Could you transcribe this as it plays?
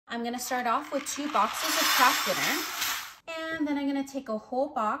I'm gonna start off with 2 boxes of Kraft Dinner. And then I'm gonna take a whole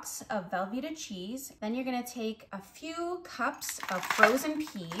box of Velveeta cheese. Then you're gonna take a few cups of frozen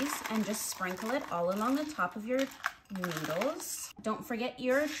peas and just sprinkle it all along the top of your noodles. Don't forget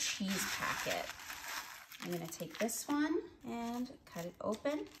your cheese packet. I'm gonna take this one and cut it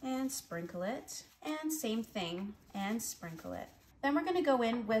open and sprinkle it. And same thing, and sprinkle it. Then we're gonna go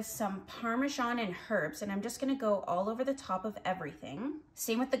in with some Parmesan and herbs, and I'm just gonna go all over the top of everything.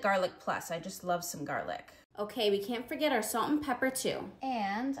 Same with the garlic plus, I just love some garlic. Okay, we can't forget our salt and pepper too.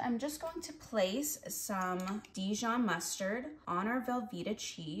 And I'm just going to place some Dijon mustard on our Velveeta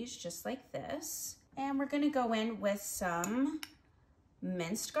cheese, just like this. And we're gonna go in with some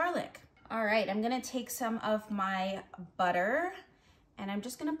minced garlic. All right, I'm gonna take some of my butter and I'm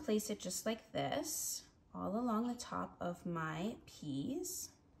just gonna place it just like this, all along the top of my peas.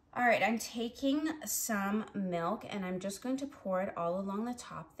 All right, I'm taking some milk and I'm just going to pour it all along the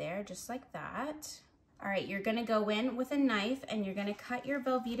top there, just like that. All right, you're gonna go in with a knife and you're gonna cut your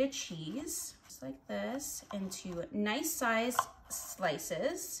Velveeta cheese, just like this, into nice size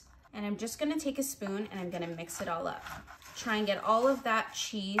slices. And I'm just gonna take a spoon and I'm gonna mix it all up. Try and get all of that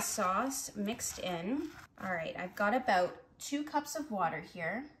cheese sauce mixed in. All right, I've got about 2 cups of water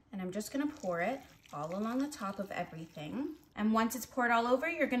here and I'm just gonna pour it all along the top of everything. And once it's poured all over,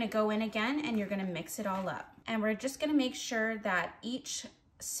 you're gonna go in again and you're gonna mix it all up. And we're just gonna make sure that each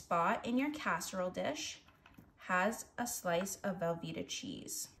spot in your casserole dish has a slice of Velveeta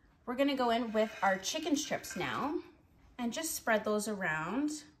cheese. We're gonna go in with our chicken strips now and just spread those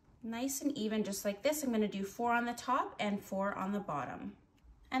around nice and even, just like this. I'm gonna do 4 on the top and 4 on the bottom.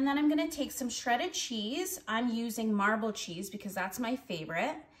 And then I'm gonna take some shredded cheese. I'm using marble cheese because that's my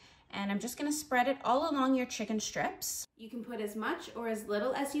favorite. And I'm just gonna spread it all along your chicken strips. You can put as much or as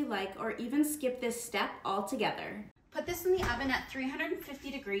little as you like, or even skip this step altogether. Put this in the oven at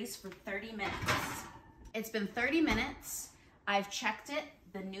 350 degrees for 30 minutes. It's been 30 minutes. I've checked it.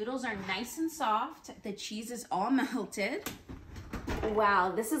 The noodles are nice and soft. The cheese is all melted.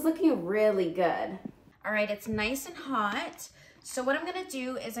 Wow, this is looking really good. All right, it's nice and hot. So what I'm gonna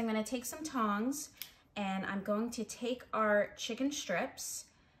do is I'm gonna take some tongs and I'm going to take our chicken strips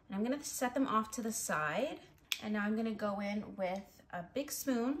and I'm gonna set them off to the side. And now I'm gonna go in with a big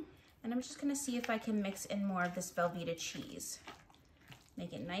spoon and I'm just gonna see if I can mix in more of this Velveeta cheese.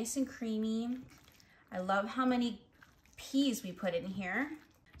 Make it nice and creamy. I love how many peas we put in here.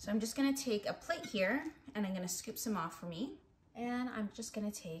 So I'm just gonna take a plate here and I'm gonna scoop some off for me. And I'm just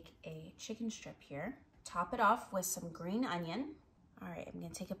gonna take a chicken strip here, top it off with some green onion. All right, I'm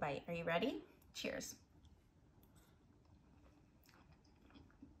gonna take a bite. Are you ready? Cheers.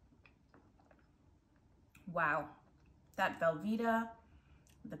 Wow, that Velveeta,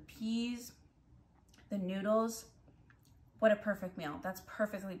 the peas, the noodles, what a perfect meal. That's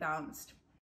perfectly balanced.